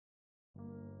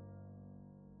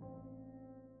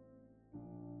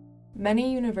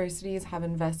Many universities have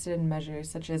invested in measures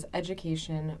such as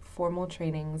education, formal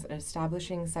trainings, and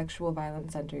establishing sexual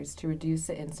violence centers to reduce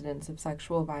the incidence of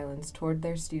sexual violence toward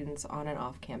their students on and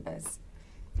off campus.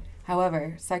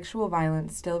 However, sexual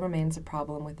violence still remains a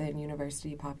problem within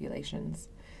university populations.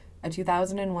 A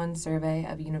 2001 survey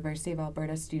of University of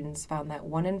Alberta students found that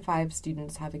 1 in 5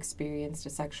 students have experienced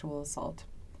a sexual assault.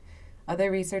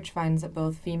 Other research finds that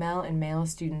both female and male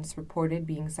students reported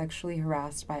being sexually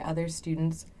harassed by other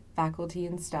students, faculty,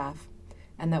 and staff,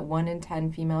 and that 1 in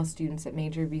 10 female students at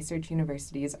major research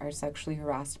universities are sexually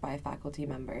harassed by a faculty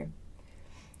member.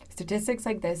 Statistics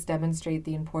like this demonstrate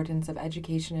the importance of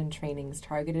education and trainings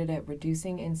targeted at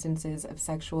reducing instances of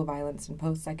sexual violence in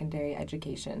post-secondary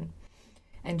education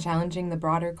and challenging the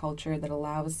broader culture that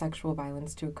allows sexual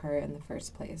violence to occur in the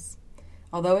first place.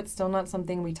 Although it's still not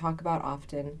something we talk about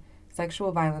often,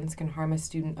 sexual violence can harm a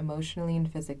student emotionally and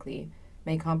physically,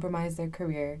 may compromise their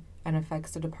career, and affects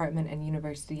the department and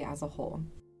university as a whole.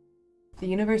 The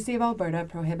University of Alberta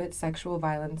prohibits sexual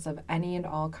violence of any and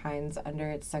all kinds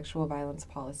under its sexual violence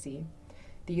policy.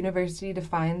 The university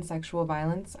defines sexual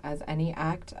violence as any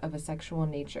act of a sexual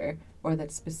nature or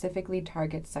that specifically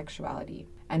targets sexuality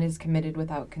and is committed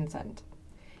without consent.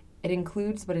 It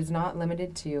includes but is not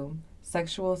limited to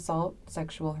sexual assault,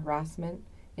 sexual harassment,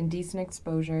 indecent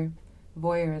exposure,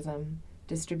 voyeurism,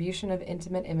 distribution of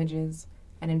intimate images,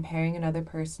 and impairing another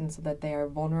person so that they are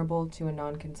vulnerable to a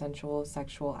non-consensual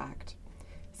sexual act.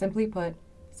 Simply put,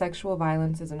 sexual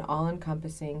violence is an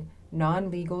all-encompassing,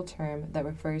 non-legal term that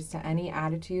refers to any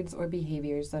attitudes or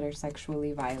behaviors that are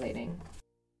sexually violating.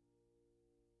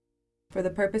 For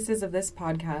the purposes of this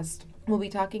podcast, we'll be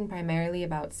talking primarily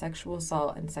about sexual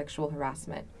assault and sexual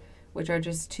harassment, which are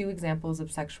just 2 examples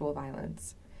of sexual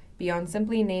violence. Beyond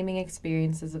simply naming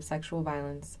experiences of sexual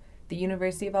violence, the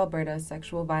University of Alberta's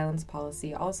sexual violence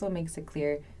policy also makes it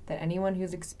clear that anyone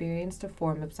who's experienced a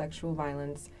form of sexual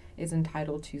violence is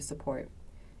entitled to support.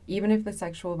 Even if the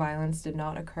sexual violence did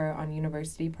not occur on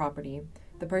university property,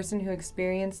 the person who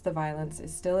experienced the violence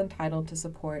is still entitled to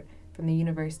support from the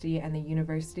university and the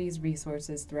university's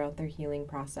resources throughout their healing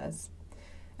process.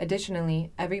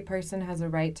 Additionally, every person has a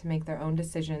right to make their own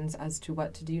decisions as to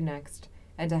what to do next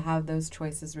and to have those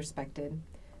choices respected.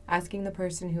 Asking the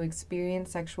person who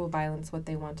experienced sexual violence what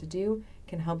they want to do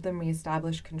can help them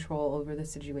reestablish control over the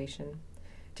situation.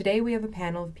 Today we have a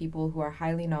panel of people who are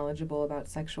highly knowledgeable about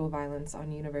sexual violence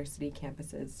on university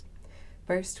campuses.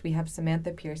 First, we have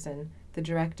Samantha Pearson, the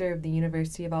director of the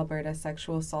University of Alberta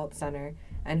Sexual Assault Centre,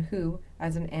 and who,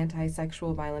 as an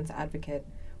anti-sexual violence advocate,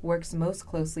 works most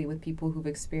closely with people who've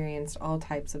experienced all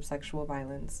types of sexual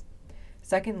violence.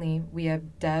 Secondly, we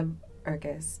have Deb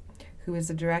Urkis, who is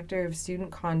the Director of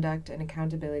Student Conduct and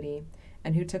Accountability,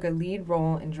 and who took a lead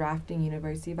role in drafting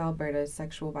University of Alberta's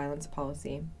sexual violence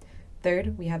policy.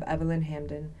 Third, we have Evelyn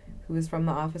Hamden, who is from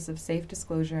the Office of Safe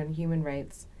Disclosure and Human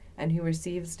Rights, and who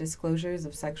receives disclosures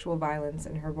of sexual violence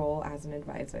in her role as an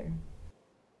advisor.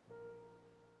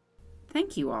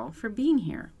 Thank you all for being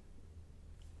here.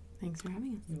 Thanks for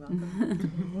having us. You're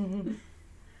welcome.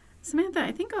 Samantha,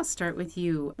 I think I'll start with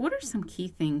you. What are some key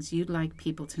things you'd like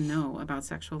people to know about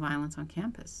sexual violence on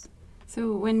campus?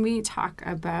 So when we talk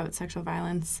about sexual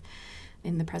violence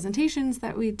in the presentations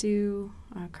that we do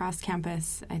across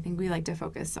campus, I think we like to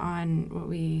focus on what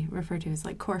we refer to as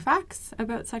like core facts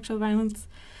about sexual violence.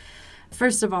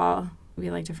 First of all,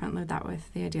 we like to front load that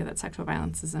with the idea that sexual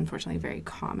violence is unfortunately very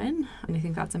common. And I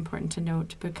think that's important to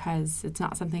note because it's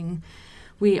not something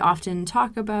we often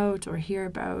talk about or hear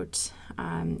about,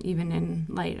 even in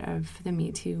light of the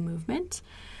Me Too movement.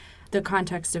 The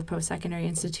context of post-secondary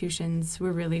institutions,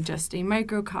 we're really just a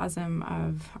microcosm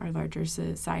of our larger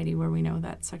society where we know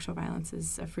that sexual violence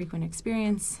is a frequent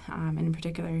experience, and in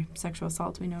particular, sexual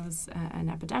assault we know is an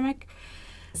epidemic.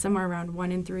 Somewhere around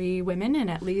 1 in 3 women and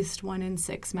at least 1 in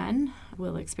 6 men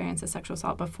will experience a sexual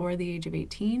assault before the age of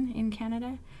 18 in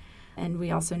Canada. And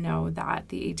we also know that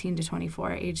the 18 to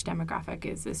 24 age demographic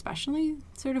is especially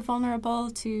sort of vulnerable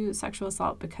to sexual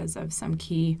assault because of some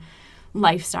key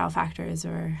lifestyle factors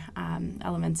or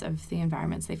elements of the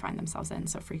environments they find themselves in.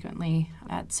 So frequently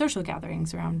at social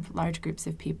gatherings around large groups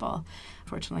of people,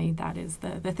 unfortunately, that is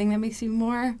the thing that makes you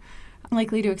more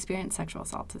likely to experience sexual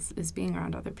assault is being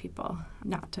around other people,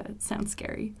 not to sound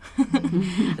scary.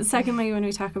 Secondly, when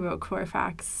we talk about core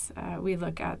facts, we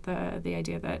look at the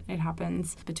idea that it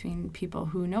happens between people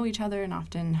who know each other and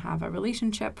often have a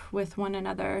relationship with one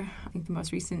another. I think the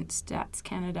most recent Stats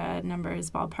Canada numbers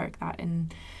ballpark that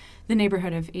in the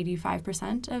neighborhood of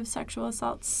 85% of sexual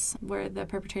assaults where the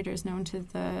perpetrator is known to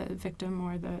the victim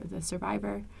or the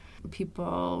survivor.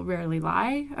 People rarely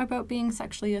lie about being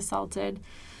sexually assaulted.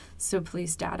 So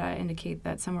police data indicate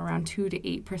that somewhere around 2 to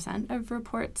 8% of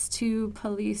reports to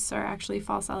police are actually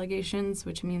false allegations,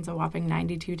 which means a whopping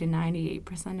 92 to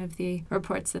 98% of the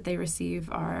reports that they receive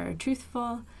are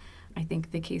truthful. I think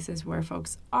the cases where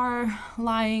folks are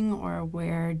lying or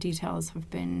where details have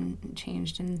been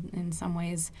changed in some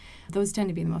ways, those tend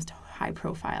to be the most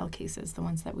high-profile cases, the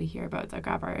ones that we hear about that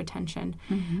grab our attention.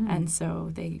 Mm-hmm. And so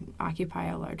they occupy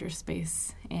a larger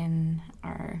space in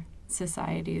our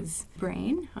society's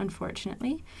brain,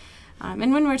 unfortunately.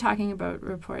 And when we're talking about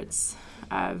reports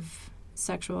of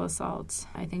sexual assault,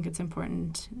 I think it's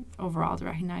important overall to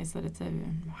recognize that it's a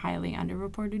highly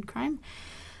underreported crime.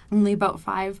 Only about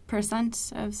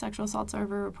 5% of sexual assaults are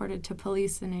ever reported to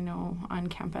police, and I know on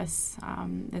campus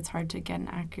it's hard to get an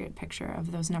accurate picture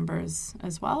of those numbers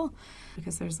as well,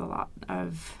 because there's a lot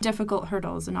of difficult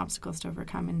hurdles and obstacles to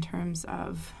overcome in terms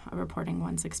of reporting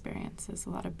one's experience. There's a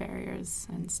lot of barriers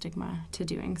and stigma to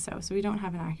doing so. So we don't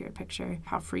have an accurate picture of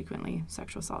how frequently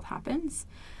sexual assault happens.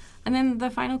 And then the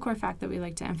final core fact that we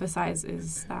like to emphasize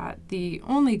is that the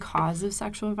only cause of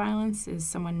sexual violence is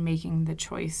someone making the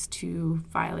choice to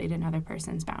violate another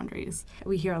person's boundaries.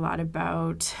 We hear a lot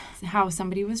about how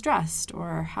somebody was dressed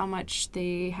or how much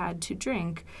they had to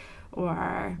drink,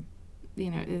 or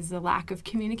is the lack of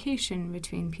communication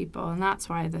between people, and that's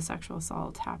why the sexual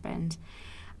assault happened.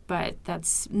 But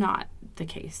that's not the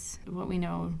case. What we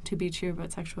know to be true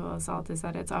about sexual assault is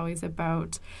that it's always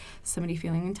about somebody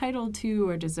feeling entitled to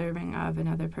or deserving of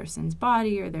another person's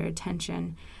body or their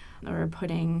attention, or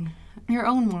putting your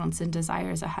own wants and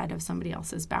desires ahead of somebody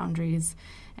else's boundaries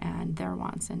and their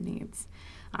wants and needs.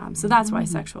 So that's why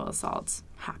sexual assault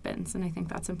happens, and I think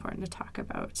that's important to talk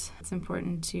about. It's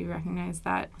important to recognize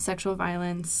that sexual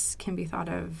violence can be thought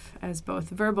of as both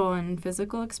verbal and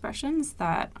physical expressions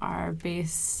that are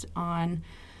based on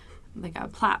like a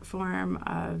platform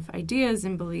of ideas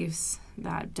and beliefs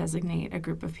that designate a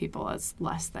group of people as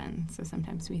less than. So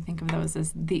sometimes we think of those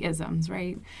as the isms,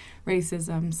 right?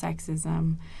 Racism,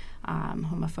 sexism,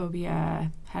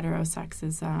 homophobia,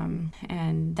 heterosexism,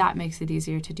 and that makes it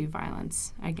easier to do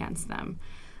violence against them.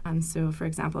 So, for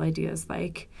example, ideas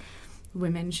like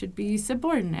women should be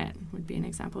subordinate would be an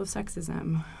example of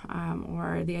sexism,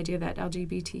 or the idea that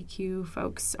LGBTQ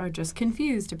folks are just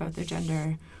confused about their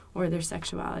gender or their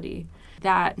sexuality.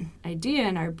 That idea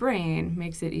in our brain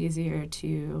makes it easier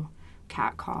to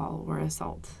catcall or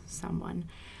assault someone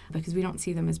because we don't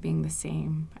see them as being the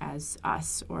same as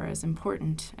us or as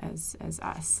important as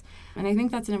us. And I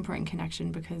think that's an important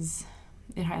connection because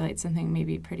it highlights something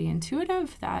maybe pretty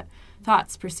intuitive, that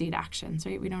thoughts precede actions,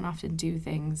 right? We don't often do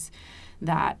things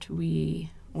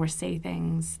or say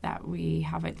things that we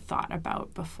haven't thought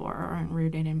about before or aren't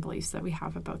rooted in beliefs that we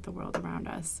have about the world around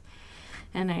us.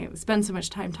 And I spend so much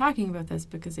time talking about this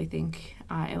because I think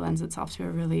it lends itself to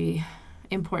a really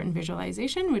important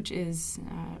visualization, which is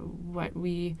what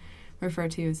we refer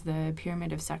to as the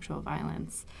pyramid of sexual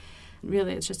violence.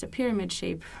 Really, it's just a pyramid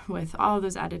shape with all of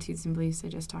those attitudes and beliefs I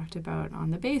just talked about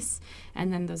on the base,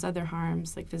 and then those other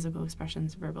harms like physical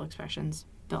expressions, verbal expressions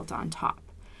built on top.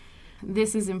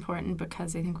 This is important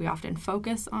because I think we often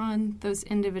focus on those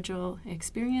individual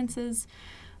experiences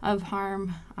of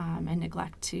harm and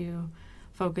neglect to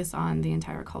focus on the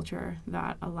entire culture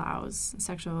that allows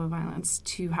sexual violence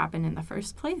to happen in the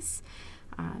first place.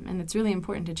 And it's really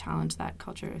important to challenge that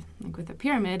culture. Like with a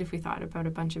pyramid, if we thought about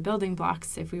a bunch of building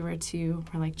blocks, or like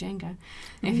Jenga,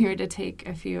 if you were to take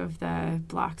a few of the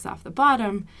blocks off the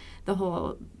bottom, the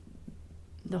whole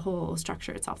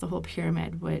structure itself, the whole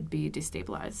pyramid would be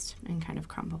destabilized and kind of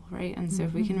crumble, right? And so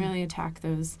if we can really attack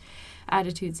those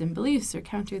attitudes and beliefs or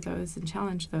counter those and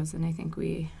challenge those, then I think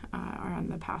we are on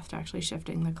the path to actually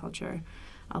shifting the culture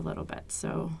a little bit.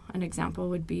 So an example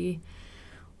would be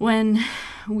when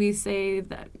we say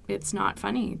that it's not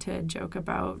funny to joke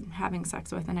about having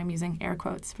sex with, and I'm using air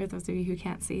quotes for those of you who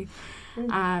can't see,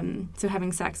 so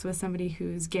having sex with somebody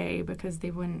who's gay because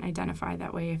they wouldn't identify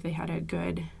that way if they had a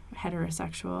good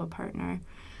heterosexual partner,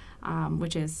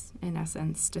 which is in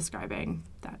essence describing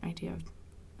that idea of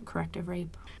corrective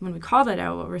rape. When we call that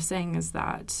out, what we're saying is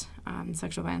that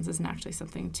sexual violence isn't actually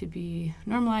something to be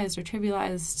normalized or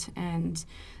trivialized, and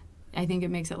I think it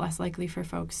makes it less likely for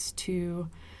folks to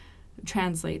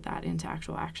translate that into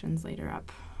actual actions later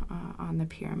up on the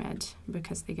pyramid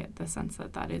because they get the sense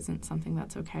that that isn't something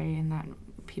that's okay and that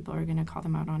people are going to call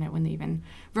them out on it when they even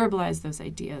verbalize those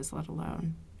ideas, let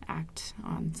alone act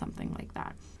on something like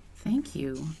that. Thank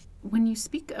you. When you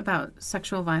speak about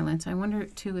sexual violence, I wonder,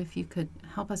 too, if you could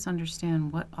help us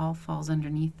understand what all falls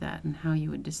underneath that and how you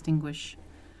would distinguish.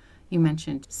 You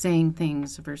mentioned saying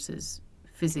things versus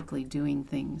physically doing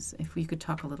things. If we could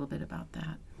talk a little bit about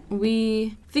that.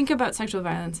 we think about sexual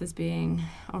violence as being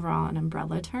overall an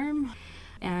umbrella term.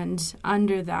 And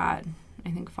under that, I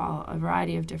think fall a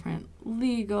variety of different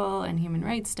legal and human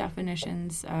rights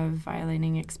definitions of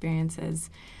violating experiences.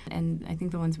 And I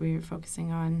think the ones we were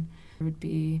focusing on would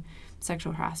be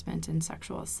sexual harassment and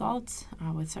sexual assault,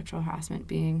 with sexual harassment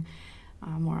being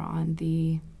more on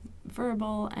the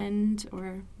verbal end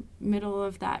or middle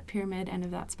of that pyramid, end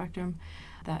of that spectrum,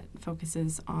 that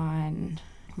focuses on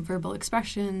verbal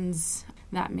expressions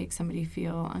that make somebody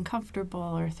feel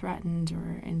uncomfortable or threatened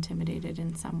or intimidated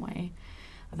in some way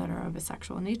that are of a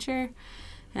sexual nature.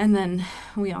 And then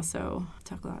we also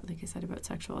talk a lot, like I said, about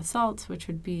sexual assault, which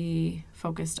would be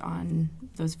focused on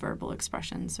those verbal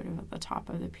expressions sort of at the top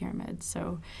of the pyramid.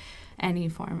 So any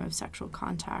form of sexual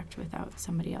contact without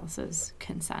somebody else's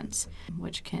consent,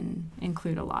 which can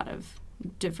include a lot of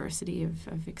diversity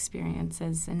of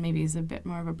experiences, and maybe is a bit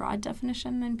more of a broad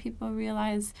definition than people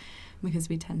realize, because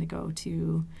we tend to go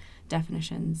to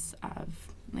definitions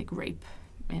of like rape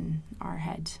in our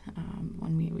head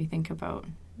when we think about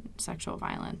sexual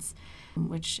violence,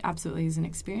 which absolutely is an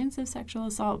experience of sexual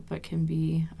assault, but can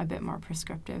be a bit more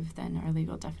prescriptive than our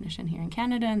legal definition here in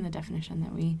Canada and the definition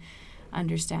that we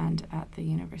understand at the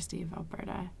University of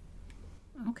Alberta.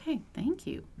 Okay, thank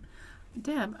you.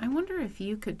 Deb, I wonder if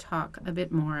you could talk a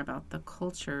bit more about the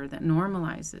culture that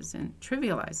normalizes and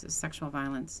trivializes sexual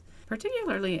violence,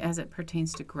 particularly as it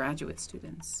pertains to graduate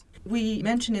students. We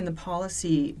mentioned in the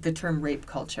policy the term rape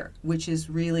culture, which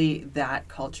is really that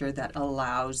culture that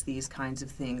allows these kinds of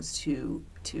things to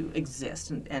exist,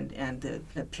 and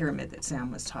the pyramid that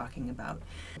Sam was talking about.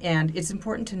 And it's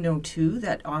important to know, too,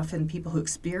 that often people who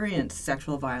experience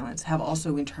sexual violence have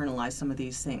also internalized some of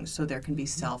these things. So there can be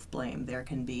self-blame, there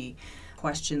can be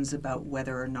questions about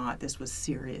whether or not this was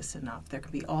serious enough. There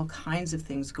can be all kinds of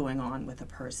things going on with a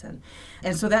person.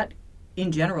 And so that,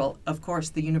 in general, of course,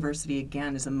 the university,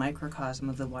 again, is a microcosm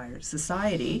of the wider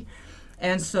society.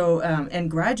 And so,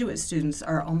 and graduate students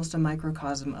are almost a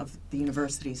microcosm of the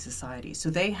university society.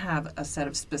 So they have a set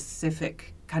of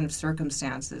specific kind of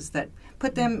circumstances that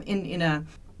put them in a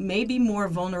maybe more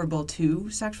vulnerable to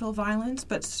sexual violence,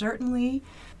 but certainly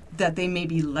that they may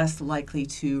be less likely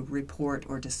to report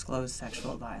or disclose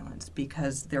sexual violence,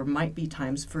 because there might be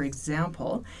times, for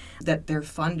example, that their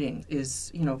funding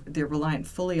is, they're reliant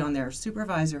fully on their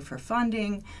supervisor for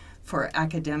funding, for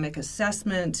academic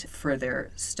assessment, for their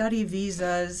study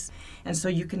visas. And so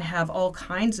you can have all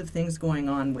kinds of things going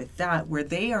on with that, where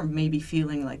they are maybe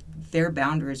feeling like their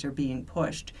boundaries are being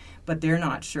pushed, but they're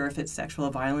not sure if it's sexual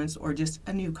violence or just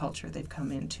a new culture they've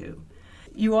come into.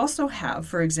 You also have,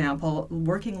 for example,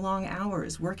 working long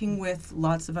hours, working with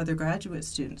lots of other graduate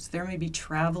students. There may be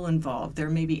travel involved. There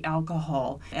may be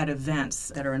alcohol at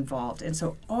events that are involved. And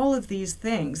so all of these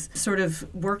things sort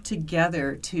of work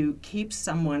together to keep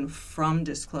someone from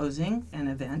disclosing an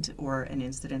event or an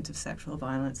incident of sexual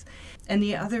violence. And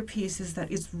the other piece is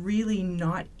that it's really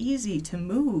not easy to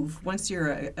move once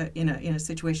you're in a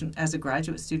situation as a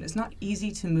graduate student. It's not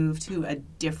easy to move to a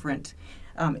different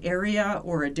area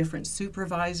or a different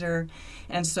supervisor.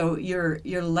 And so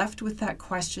you're left with that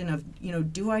question of,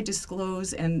 do I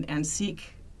disclose and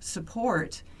seek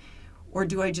support, or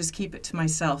do I just keep it to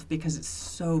myself because it's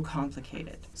so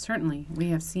complicated? Certainly, we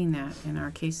have seen that in our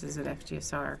cases at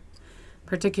FGSR,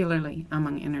 particularly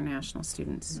among international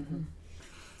students. Mm-hmm.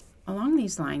 Along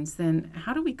these lines, then,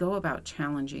 how do we go about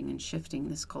challenging and shifting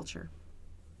this culture?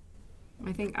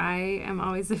 I think I am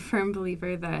always a firm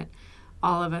believer that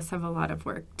all of us have a lot of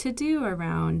work to do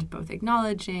around both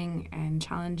acknowledging and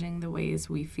challenging the ways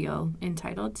we feel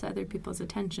entitled to other people's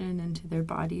attention and to their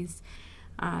bodies.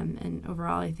 And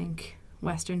overall, I think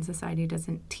Western society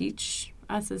doesn't teach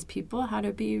us as people how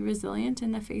to be resilient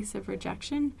in the face of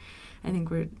rejection. I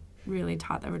think we're really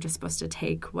taught that we're just supposed to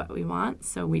take what we want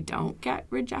so we don't get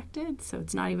rejected. So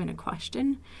it's not even a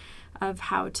question of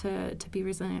how to be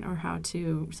resilient or how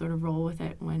to sort of roll with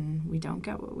it when we don't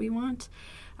get what we want.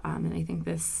 And I think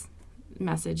this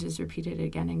message is repeated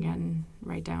again and again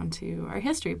right down to our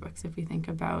history books if we think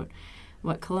about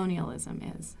what colonialism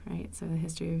is, right? So the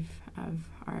history of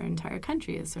our entire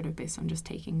country is sort of based on just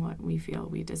taking what we feel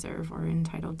we deserve or are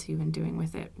entitled to and doing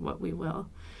with it what we will.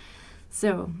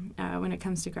 So when it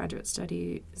comes to graduate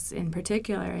studies in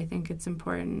particular, I think it's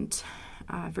important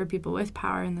for people with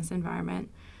power in this environment,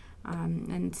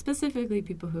 and specifically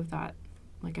people who've got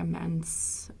like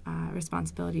immense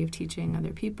responsibility of teaching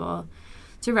other people,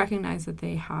 to recognize that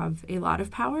they have a lot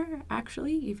of power,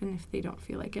 actually, even if they don't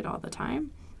feel like it all the time,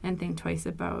 and think twice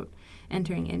about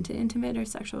entering into intimate or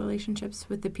sexual relationships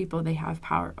with the people they have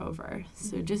power over.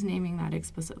 So just naming that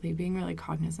explicitly, being really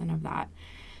cognizant of that,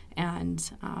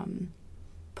 and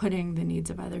putting the needs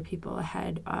of other people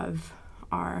ahead of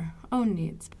our own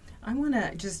needs. I want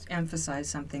to just emphasize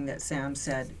something that Sam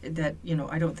said that,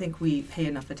 I don't think we pay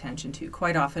enough attention to.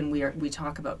 Quite often we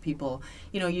talk about people,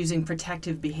 using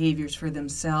protective behaviors for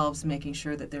themselves, making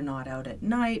sure that they're not out at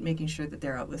night, making sure that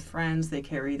they're out with friends, they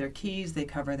carry their keys, they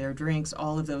cover their drinks,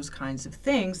 all of those kinds of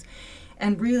things.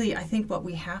 And really, I think what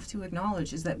we have to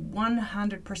acknowledge is that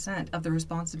 100% of the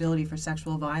responsibility for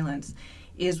sexual violence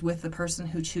is with the person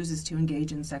who chooses to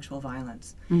engage in sexual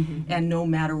violence. Mm-hmm. And no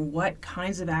matter what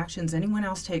kinds of actions anyone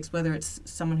else takes, whether it's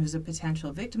someone who's a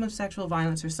potential victim of sexual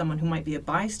violence or someone who might be a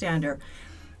bystander,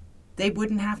 they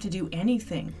wouldn't have to do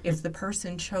anything if the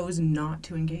person chose not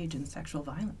to engage in sexual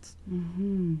violence.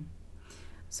 Mm-hmm.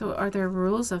 So are there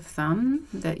rules of thumb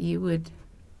that you would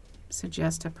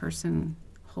suggest a person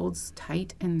holds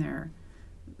tight in their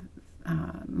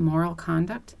moral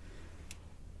conduct?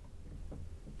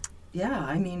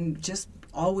 Yeah, just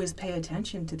always pay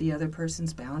attention to the other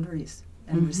person's boundaries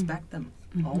and respect them,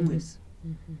 always.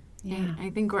 Mm-hmm. Yeah, I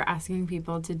think we're asking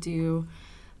people to do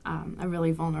a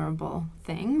really vulnerable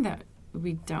thing that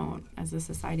we don't, as a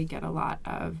society, get a lot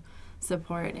of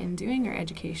support in doing or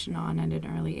education on at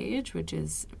an early age, which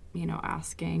is,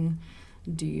 asking,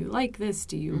 do you like this?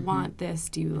 Do you want this?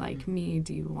 Do you like me?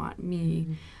 Do you want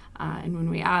me? And when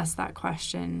we ask that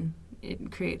question, it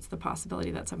creates the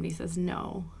possibility that somebody says,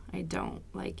 no, I don't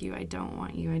like you. I don't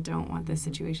want you. I don't want this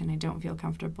situation. I don't feel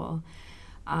comfortable.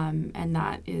 And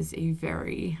that is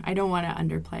I don't want to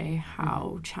underplay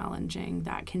how challenging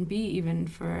that can be, even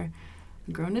for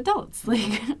grown adults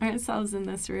like ourselves in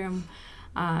this room.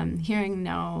 Hearing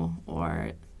no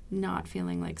or not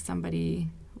feeling like somebody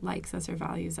likes us or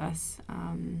values us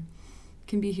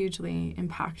can be hugely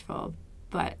impactful.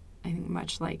 But I think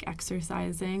much like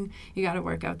exercising, you got to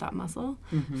work out that muscle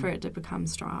for it to become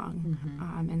strong.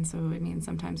 And so it means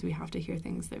sometimes we have to hear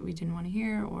things that we didn't want to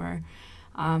hear or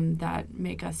that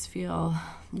make us feel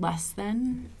less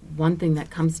than. One thing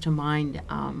that comes to mind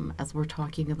as we're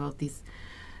talking about these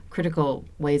critical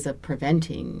ways of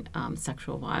preventing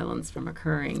sexual violence from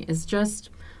occurring is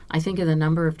just, I think, of the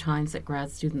number of times that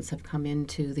grad students have come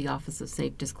into the Office of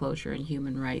Safe Disclosure and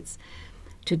Human Rights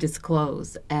to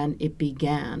disclose, and it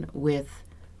began with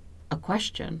a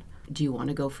question. Do you want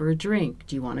to go for a drink?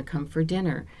 Do you want to come for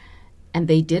dinner? And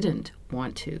they didn't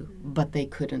want to, but they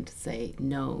couldn't say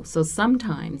no. So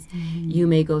sometimes you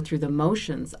may go through the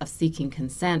motions of seeking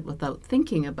consent without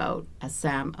thinking about, as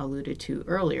Sam alluded to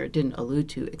earlier,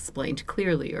 explained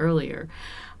clearly earlier,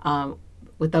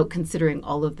 without considering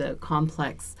all of the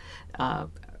complex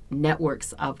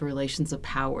networks of relations of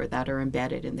power that are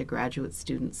embedded in the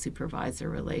graduate-student supervisor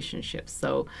relationship.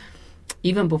 So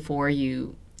even before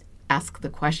you ask the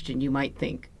question, you might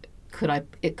think,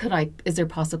 is there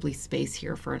possibly space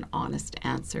here for an honest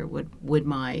answer? Would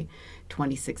my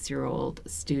 26-year-old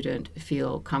student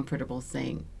feel comfortable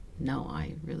saying, no,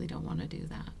 I really don't want to do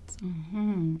that?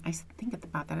 I think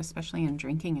about that, especially in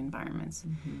drinking environments,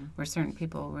 where certain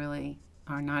people really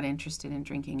are not interested in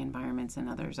drinking environments and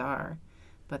others are.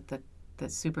 But the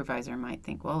supervisor might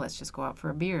think, well, let's just go out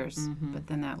for beers. But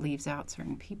then that leaves out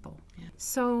certain people. Yeah.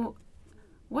 So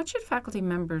what should faculty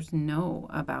members know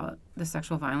about the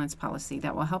sexual violence policy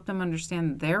that will help them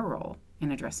understand their role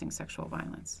in addressing sexual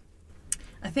violence?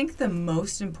 I think the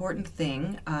most important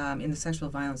thing in the sexual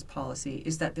violence policy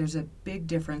is that there's a big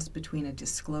difference between a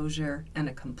disclosure and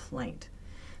a complaint.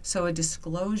 So a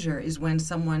disclosure is when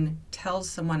someone tells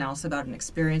someone else about an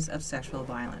experience of sexual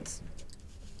violence.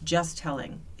 Just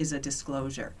telling is a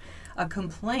disclosure. A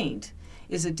complaint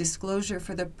is a disclosure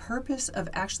for the purpose of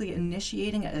actually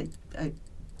initiating a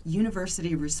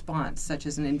university response, such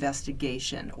as an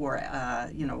investigation or,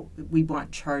 we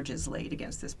want charges laid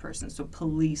against this person. So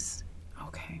police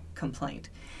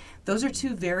complaint. Those are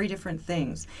two very different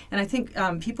things. And I think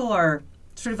people are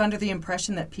sort of under the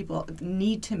impression that people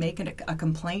need to make a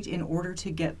complaint in order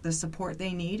to get the support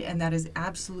they need, and that is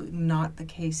absolutely not the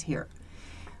case here.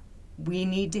 We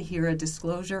need to hear a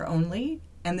disclosure only,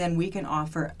 and then we can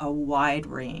offer a wide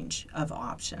range of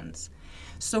options.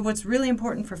 So what's really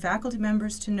important for faculty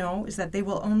members to know is that they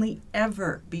will only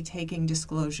ever be taking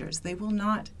disclosures. They will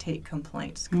not take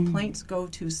complaints. Complaints go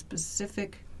to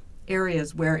specific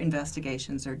areas where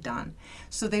investigations are done.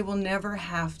 So they will never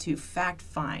have to fact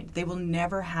find. They will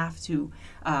never have to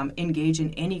engage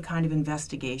in any kind of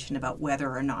investigation about whether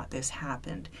or not this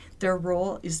happened. Their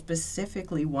role is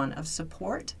specifically one of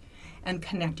support and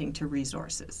connecting to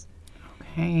resources.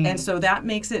 And so that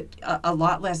makes it a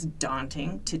lot less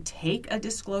daunting to take a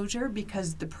disclosure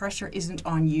because the pressure isn't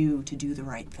on you to do the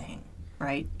right thing,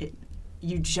 right?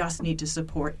 you just need to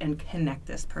support and connect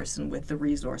this person with the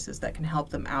resources that can help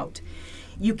them out.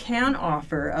 You can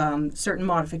offer certain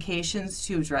modifications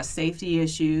to address safety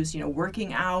issues,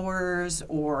 working hours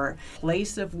or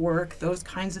place of work. Those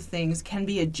kinds of things can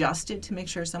be adjusted to make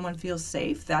sure someone feels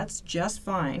safe. That's just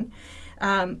fine.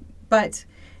 But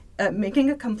making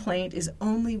a complaint is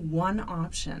only one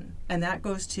option, and that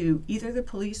goes to either the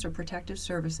police or protective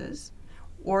services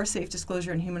or Safe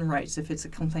Disclosure and Human Rights if it's a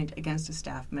complaint against a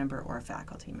staff member or a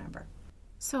faculty member.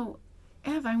 So,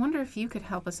 Ev, I wonder if you could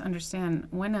help us understand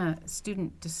when a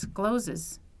student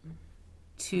discloses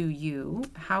to you,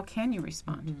 how can you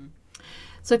respond? Mm-hmm.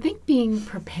 So I think being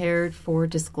prepared for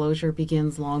disclosure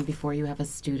begins long before you have a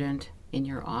student in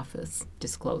your office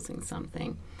disclosing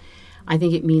something. I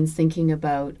think it means thinking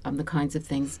about the kinds of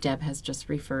things Deb has just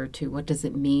referred to. What does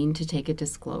it mean to take a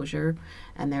disclosure?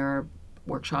 And there are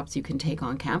workshops you can take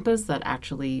on campus that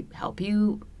actually help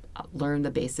you learn the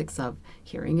basics of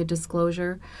hearing a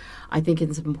disclosure. I think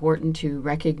it's important to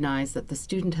recognize that the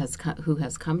student who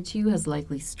has come to you has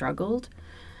likely struggled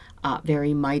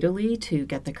very mightily to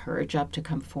get the courage up to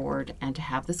come forward and to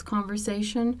have this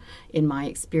conversation. In my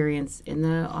experience in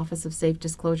the Office of Safe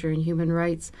Disclosure and Human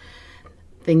Rights,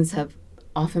 things have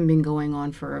often been going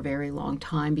on for a very long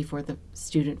time before the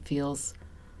student feels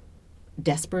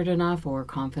desperate enough or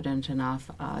confident enough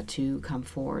to come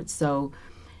forward. So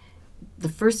the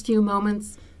first few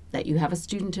moments that you have a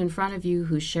student in front of you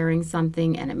who's sharing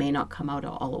something, and it may not come out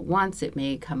all at once, it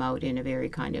may come out in a very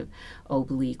kind of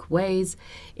oblique ways,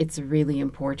 it's really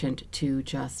important to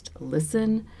just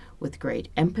listen with great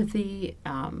empathy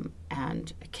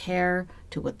and care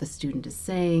to what the student is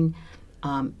saying,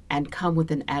 and come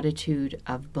with an attitude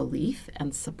of belief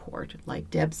and support. Like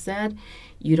Deb said,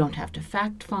 you don't have to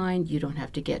fact find, you don't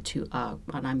have to get to,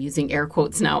 and I'm using air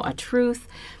quotes now, a truth.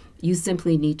 You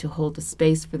simply need to hold a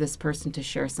space for this person to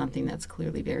share something that's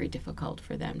clearly very difficult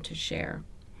for them to share.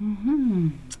 Mm-hmm.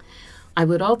 I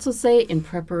would also say in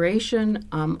preparation,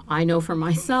 I know for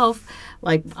myself,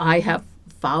 like I have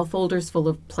file folders full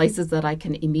of places that I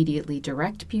can immediately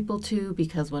direct people to,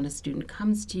 because when a student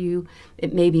comes to you,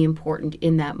 it may be important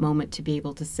in that moment to be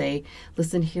able to say,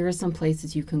 listen, here are some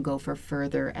places you can go for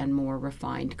further and more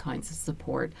refined kinds of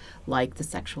support, like the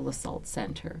Sexual Assault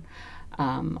Center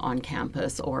on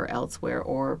campus or elsewhere,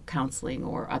 or counseling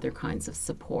or other kinds of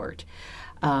support.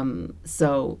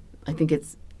 So I think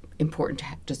it's important to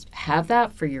just have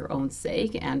that for your own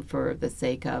sake and for the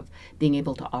sake of being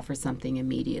able to offer something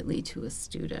immediately to a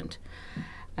student.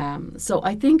 So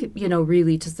I think,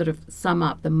 really to sort of sum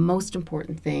up, the most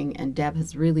important thing, and Deb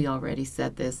has really already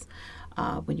said this,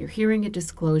 when you're hearing a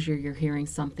disclosure, you're hearing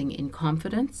something in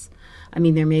confidence. I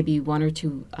mean, there may be one or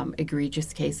two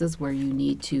egregious cases where you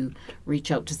need to reach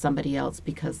out to somebody else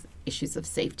because issues of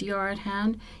safety are at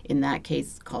hand. In that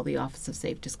case, call the Office of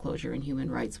Safe Disclosure and Human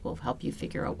Rights. Will help you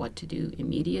figure out what to do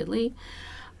immediately.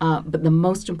 But the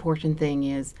most important thing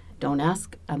is don't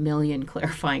ask a million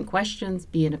clarifying questions.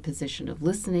 Be in a position of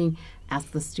listening.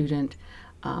 Ask the student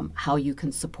how you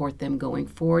can support them going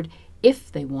forward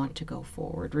if they want to go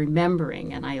forward.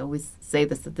 Remembering, and I always say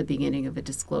this at the beginning of a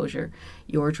disclosure,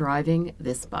 you're driving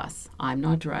this bus. I'm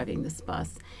not driving this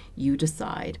bus. You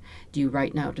decide. Do you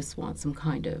right now just want some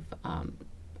kind of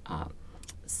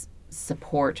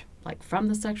support, like from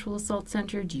the Sexual Assault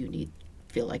Center? Do you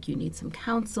feel like you need some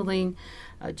counseling?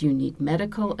 Do you need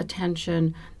medical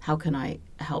attention? How can I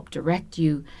help direct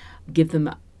you? Give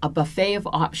them a buffet of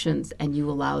options, and you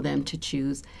allow them to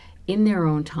choose in their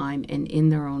own time and in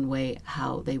their own way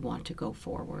how they want to go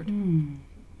forward.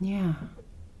 Yeah.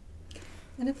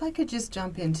 And if I could just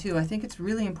jump in too, I think it's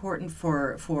really important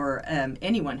for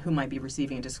anyone who might be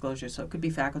receiving a disclosure, so it could be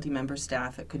faculty member,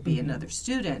 staff, it could be another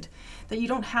student, that you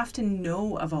don't have to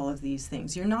know of all of these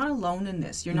things. You're not alone in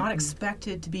this. You're not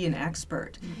expected to be an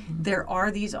expert. There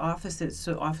are these offices,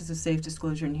 so Office of Safe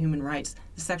Disclosure and Human Rights,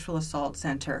 the Sexual Assault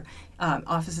Center,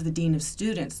 Office of the Dean of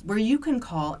Students, where you can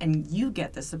call and you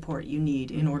get the support you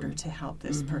need in order to help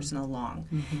this person along.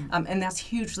 And that's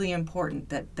hugely important,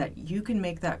 that you can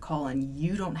make that call and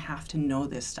you don't have to know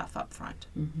this stuff up front.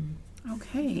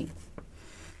 Okay.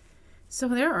 So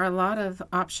there are a lot of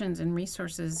options and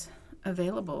resources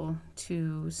available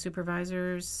to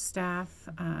supervisors, staff,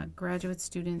 graduate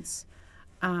students.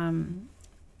 Sam,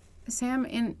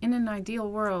 in an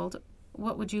ideal world,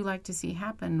 what would you like to see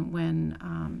happen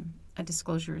when a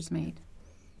disclosure is made?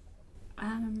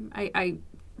 I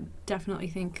definitely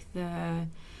think the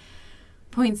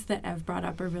points that Ev brought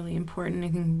up are really important. I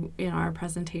think in our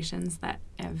presentations that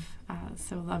Ev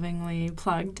so lovingly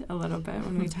plugged a little bit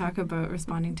when we talk about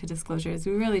responding to disclosures,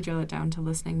 we really drill it down to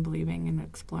listening, believing, and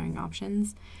exploring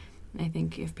options. I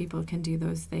think if people can do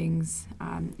those things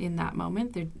in that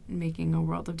moment, they're making a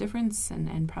world of difference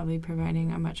and probably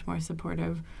providing a much more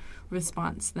supportive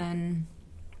response than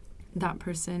that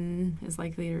person is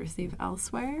likely to receive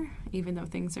elsewhere, even though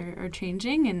things are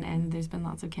changing. And there's been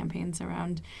lots of campaigns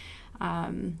around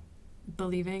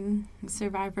believing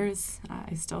survivors.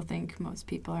 I still think most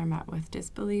people are met with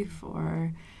disbelief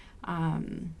or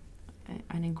an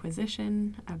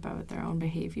inquisition about their own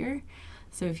behavior.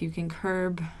 So if you can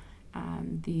curb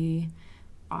the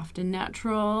often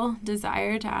natural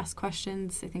desire to ask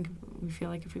questions, I think we feel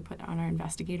like if we put on our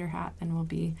investigator hat, then we'll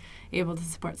be able to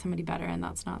support somebody better, and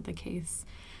that's not the case.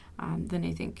 Then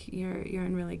I think you're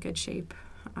in really good shape.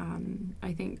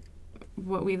 I think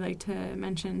what we like to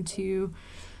mention to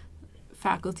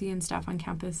faculty and staff on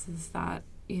campus is that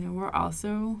we're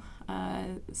also a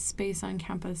space on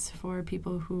campus for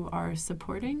people who are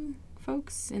supporting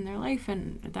folks in their life,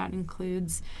 and that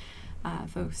includes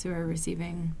folks who are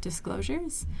receiving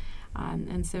disclosures.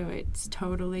 And so it's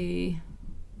totally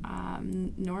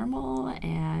normal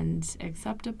and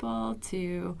acceptable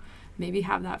to maybe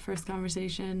have that first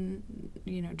conversation,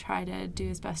 try to do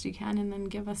as best you can, and then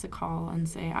give us a call and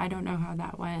say, I don't know how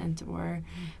that went, or,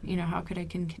 how could I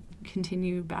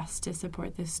continue best to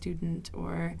support this student,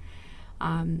 or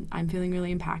I'm feeling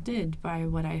really impacted by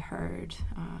what I heard.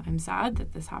 I'm sad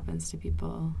that this happens to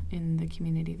people in the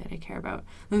community that I care about.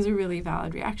 Those are really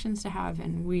valid reactions to have,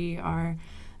 and we are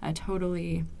a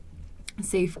totally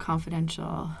safe,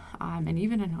 confidential, and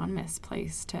even anonymous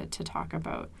place to talk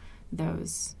about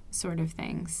those sort of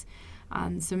things.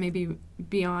 So maybe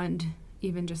beyond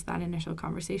even just that initial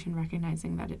conversation,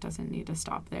 recognizing that it doesn't need to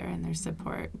stop there, and there's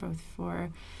support both for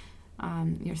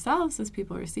yourselves as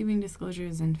people receiving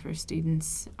disclosures and for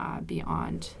students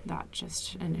beyond that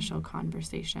just initial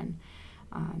conversation.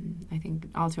 I think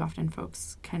all too often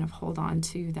folks kind of hold on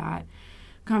to that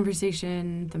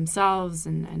conversation themselves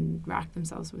and rack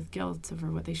themselves with guilt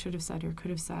over what they should have said or could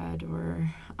have said,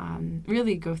 or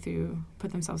really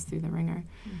put themselves through the ringer.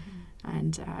 Mm-hmm.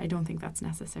 And I don't think that's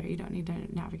necessary. You don't need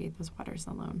to navigate those waters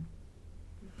alone.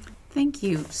 Thank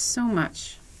you so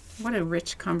much. What a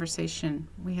rich conversation.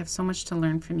 We have so much to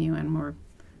learn from you, and we're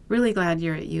really glad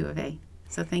you're at U of A.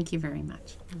 So thank you very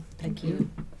much. Thank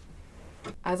you.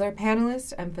 As our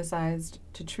panelists emphasized,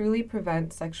 to truly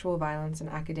prevent sexual violence in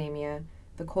academia,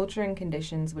 the culture and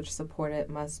conditions which support it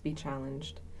must be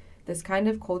challenged. This kind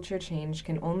of culture change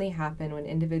can only happen when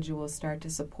individuals start to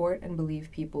support and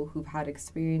believe people who've had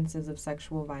experiences of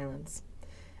sexual violence,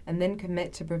 and then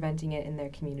commit to preventing it in their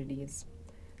communities.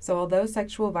 So although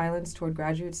sexual violence toward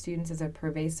graduate students is a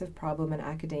pervasive problem in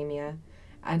academia,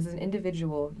 as an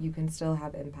individual, you can still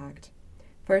have impact.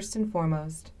 First and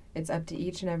foremost, it's up to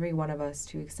each and every one of us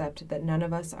to accept that none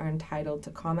of us are entitled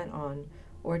to comment on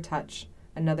or touch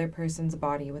another person's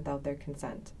body without their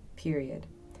consent, period.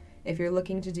 If you're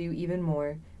looking to do even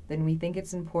more, then we think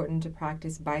it's important to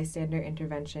practice bystander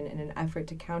intervention in an effort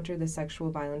to counter the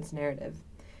sexual violence narrative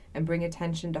and bring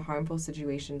attention to harmful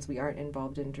situations we aren't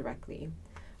involved in directly.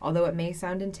 Although it may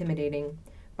sound intimidating,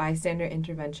 bystander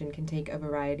intervention can take a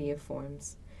variety of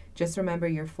forms. Just remember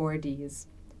your 4 Ds: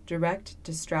 direct,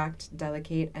 distract,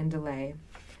 delegate, and delay.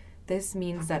 This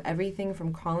means that everything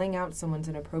from calling out someone's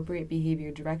inappropriate behavior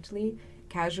directly,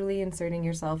 casually inserting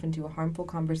yourself into a harmful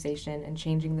conversation and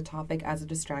changing the topic as a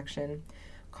distraction,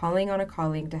 calling on a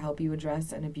colleague to help you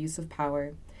address an abuse of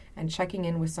power, and checking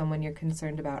in with someone you're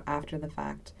concerned about after the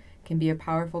fact can be a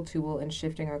powerful tool in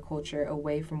shifting our culture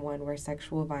away from one where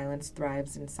sexual violence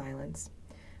thrives in silence.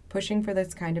 Pushing for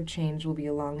this kind of change will be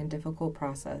a long and difficult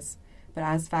process, but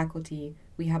as faculty,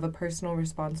 we have a personal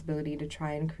responsibility to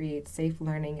try and create safe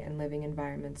learning and living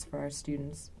environments for our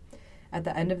students. At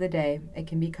the end of the day, it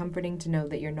can be comforting to know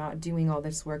that you're not doing all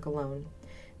this work alone.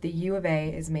 The U of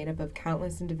A is made up of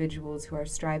countless individuals who are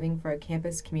striving for a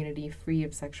campus community free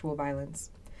of sexual violence.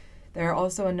 There are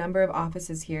also a number of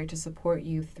offices here to support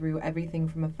you through everything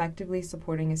from effectively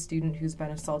supporting a student who's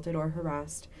been assaulted or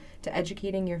harassed to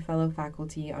educating your fellow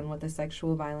faculty on what the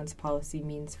sexual violence policy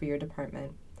means for your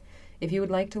department. If you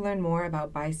would like to learn more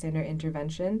about bystander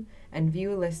intervention and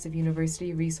view a list of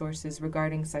university resources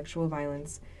regarding sexual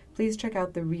violence, please check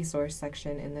out the resource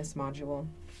section in this module.